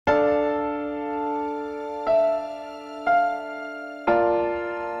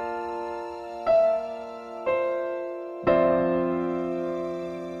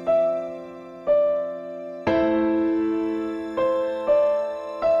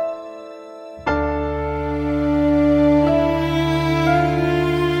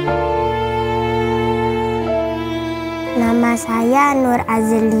saya Nur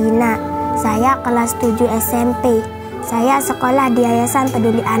Azlina. Saya kelas 7 SMP. Saya sekolah di Yayasan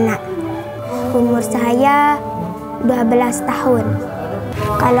Peduli Anak. Umur saya 12 tahun.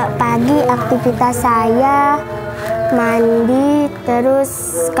 Kalau pagi aktivitas saya mandi,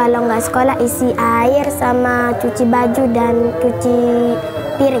 terus kalau nggak sekolah isi air sama cuci baju dan cuci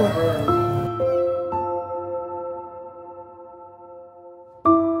piring.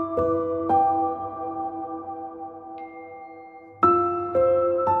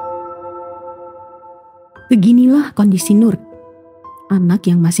 Beginilah kondisi Nur, anak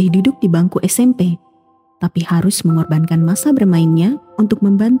yang masih duduk di bangku SMP, tapi harus mengorbankan masa bermainnya untuk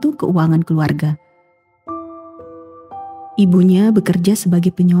membantu keuangan keluarga. Ibunya bekerja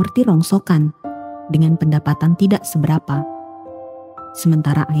sebagai penyortir rongsokan dengan pendapatan tidak seberapa.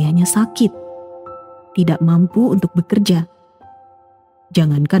 Sementara ayahnya sakit, tidak mampu untuk bekerja.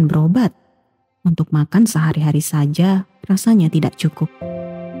 Jangankan berobat, untuk makan sehari-hari saja rasanya tidak cukup.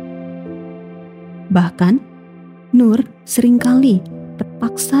 Bahkan, Nur seringkali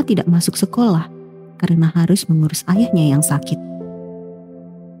terpaksa tidak masuk sekolah karena harus mengurus ayahnya yang sakit.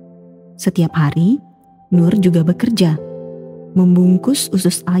 Setiap hari, Nur juga bekerja, membungkus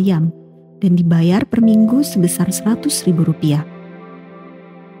usus ayam dan dibayar per minggu sebesar Rp100.000.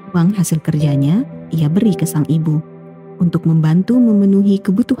 Uang hasil kerjanya ia beri ke sang ibu untuk membantu memenuhi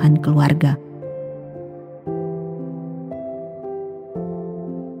kebutuhan keluarga.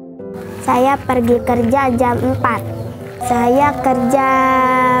 Saya pergi kerja jam 4. Saya kerja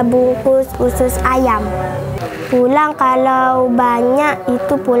bungkus usus ayam. Pulang kalau banyak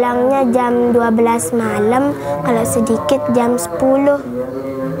itu pulangnya jam 12 malam, kalau sedikit jam 10.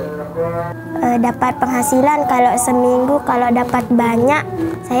 Dapat penghasilan kalau seminggu, kalau dapat banyak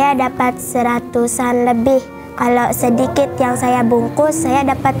saya dapat 100-an lebih. Kalau sedikit yang saya bungkus saya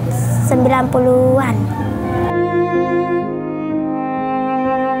dapat 90-an.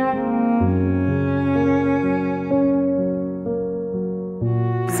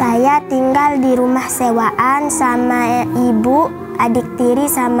 Saya tinggal di rumah sewaan sama ibu, adik tiri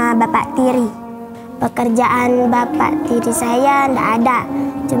sama bapak tiri. Pekerjaan bapak tiri saya enggak ada,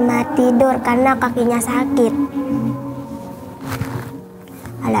 cuma tidur karena kakinya sakit.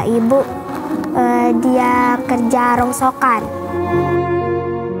 Kalau ibu, dia kerja rongsokan.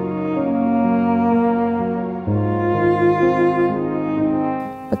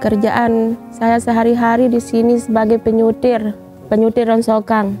 Pekerjaan saya sehari-hari di sini sebagai penyutir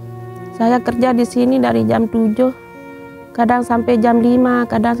rongsokan. Saya kerja di sini dari jam 7, kadang sampai jam 5,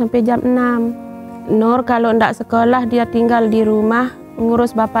 kadang sampai jam 6. Nur kalau tidak sekolah dia tinggal di rumah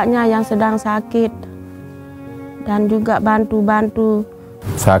ngurus bapaknya yang sedang sakit dan juga bantu-bantu.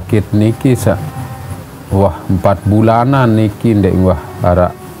 Sakit niki 4 bulanan niki ndek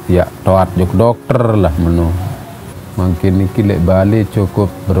harap ya toat juk dokter lah menu. Mungkin niki lek balik cukup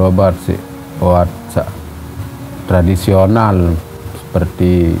berobat sih oat tradisional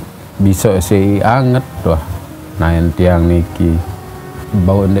seperti bisa si anget wah nah yang tiang niki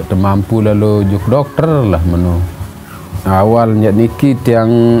bawa ndek temampu lalu juk dokter lah menu. Awalnya niki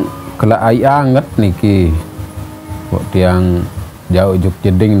tiang kelak ai anget niki kok tiang jauh juk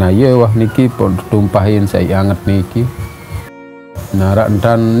jeding nah ye wah niki pun tumpahin saya anget niki. Narak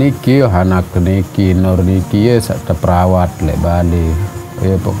entan niki anak niki Nur niki ye sak terperawat lek balik.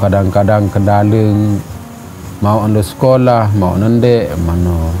 Ya pok kadang-kadang kedaleng mau anda sekolah mau nendek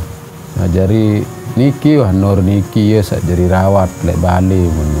mano. Nah jadi niki wah Nur niki ya sak jadi rawat lek bali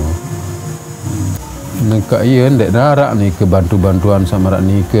mano. Neka iya ndek narak ni ke bantu-bantuan sama rak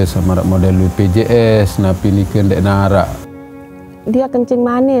nike sama rak model BPJS napi nike ndek narak. Dia kencing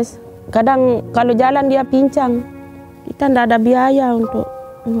manis. Kadang kalau jalan dia pincang. Kita ndak ada biaya untuk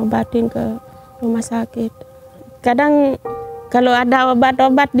mengobatin ke rumah sakit. Kadang kalau ada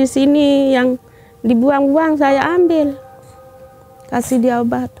obat-obat di sini yang dibuang-buang saya ambil, kasih dia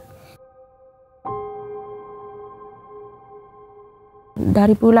obat.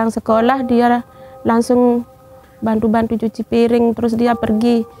 Dari pulang sekolah dia langsung bantu-bantu cuci piring, terus dia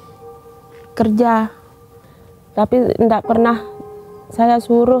pergi kerja. Tapi tidak pernah saya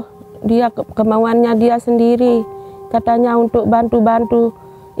suruh, dia kemauannya dia sendiri. Katanya untuk bantu-bantu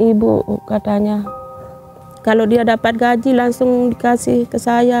ibu katanya. Kalau dia dapat gaji langsung dikasih ke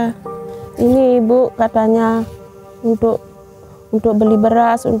saya. Ini ibu katanya untuk beli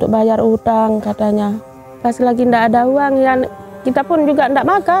beras, untuk bayar utang katanya. Pas lagi ndak ada uang ya kita pun juga ndak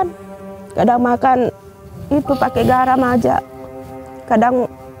makan. Kadang makan itu pakai garam aja. Kadang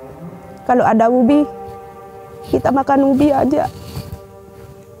kalau ada ubi kita makan ubi aja.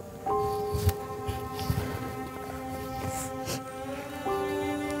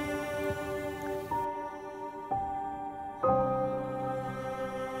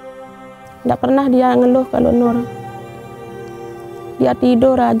 Tidak pernah dia ngeluh kalau Nur. Dia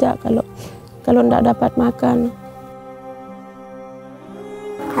tidur aja kalau tidak dapat makan.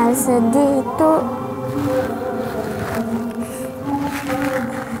 Hal sedih itu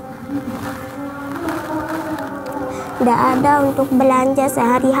tidak ada untuk belanja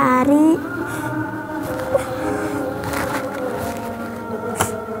sehari-hari.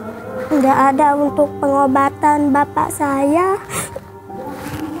 Tidak ada untuk pengobatan bapak saya.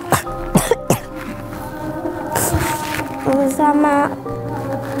 Sama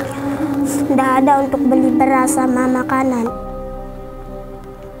tidak ada untuk beli beras sama makanan.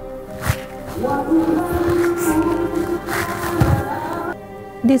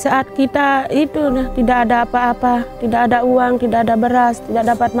 Di saat kita itu tidak ada apa-apa, tidak ada uang, tidak ada beras,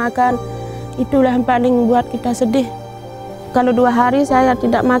 tidak dapat makan, itulah yang paling buat kita sedih. Kalau 2 hari saya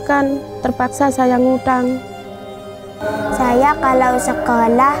tidak makan, terpaksa saya ngutang. Saya kalau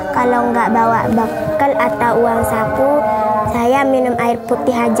sekolah, kalau nggak bawa bekal atau uang saku, saya minum air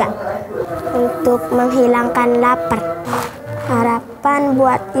putih aja untuk menghilangkan lapar. Harapan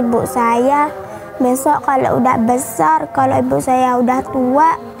buat ibu saya, besok kalau udah besar, kalau ibu saya udah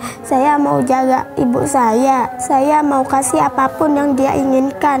tua, saya mau jaga ibu saya mau kasih apapun yang dia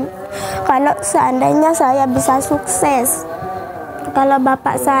inginkan. Kalau seandainya saya bisa sukses, kalau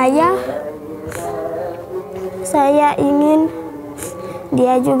bapak saya ingin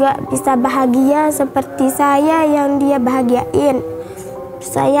dia juga bisa bahagia seperti saya yang dia bahagiain.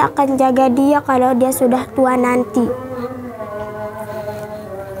 Saya akan jaga dia kalau dia sudah tua nanti.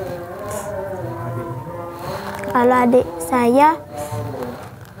 Kalau adik saya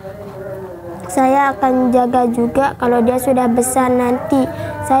akan jaga juga kalau dia sudah besar nanti.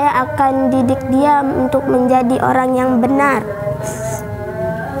 Saya akan didik dia untuk menjadi orang yang benar.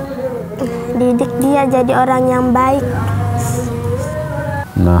 Didik dia jadi orang yang baik.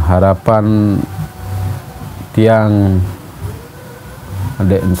 Nah, harapan tiang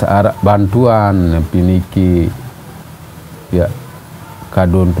adek searah bantuan piniki ya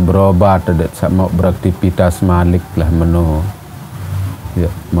kadun berobat adek mau beraktivitas malik lah menu ya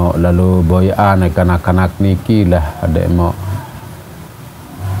mau lalu boyan anak-anak niki lah adek mau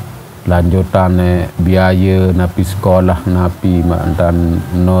lanjutan biaya napi sekolah napi dan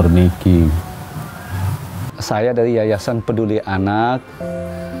Nur niki. Saya dari Yayasan Peduli Anak.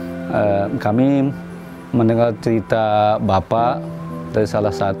 Kami mendengar cerita Bapak dari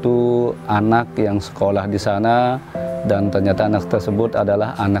salah satu anak yang sekolah di sana, dan ternyata anak tersebut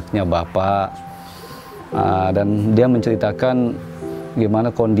adalah anaknya Bapak. Dan dia menceritakan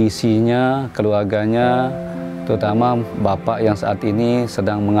gimana kondisinya, keluarganya, terutama Bapak yang saat ini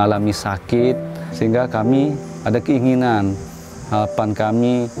sedang mengalami sakit, sehingga kami ada keinginan, harapan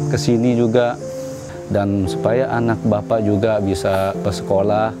kami ke sini juga, dan supaya anak Bapak juga bisa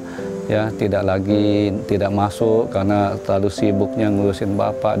bersekolah, ya tidak masuk karena terlalu sibuknya ngurusin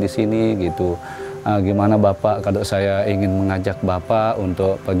Bapak di sini gitu. Gimana Bapak kalau saya ingin mengajak Bapak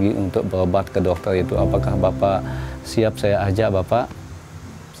untuk pergi untuk berobat ke dokter itu, apakah Bapak siap saya ajak Bapak?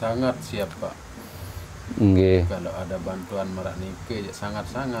 Sangat siap Pak. Nggih. Kalau ada bantuan merak niki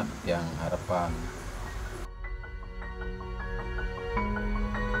sangat-sangat yang harapan.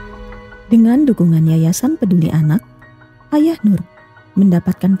 Dengan dukungan Yayasan Peduli Anak, Ayah Nur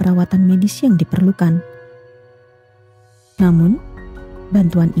mendapatkan perawatan medis yang diperlukan. Namun,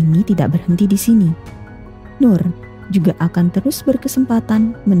 bantuan ini tidak berhenti di sini. Nur juga akan terus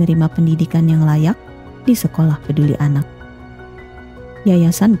berkesempatan menerima pendidikan yang layak di Sekolah Peduli Anak.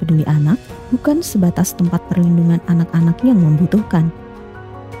 Yayasan Peduli Anak bukan sebatas tempat perlindungan anak-anak yang membutuhkan,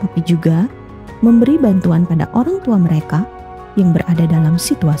 tapi juga memberi bantuan pada orang tua mereka yang berada dalam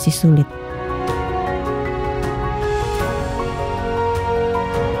situasi sulit.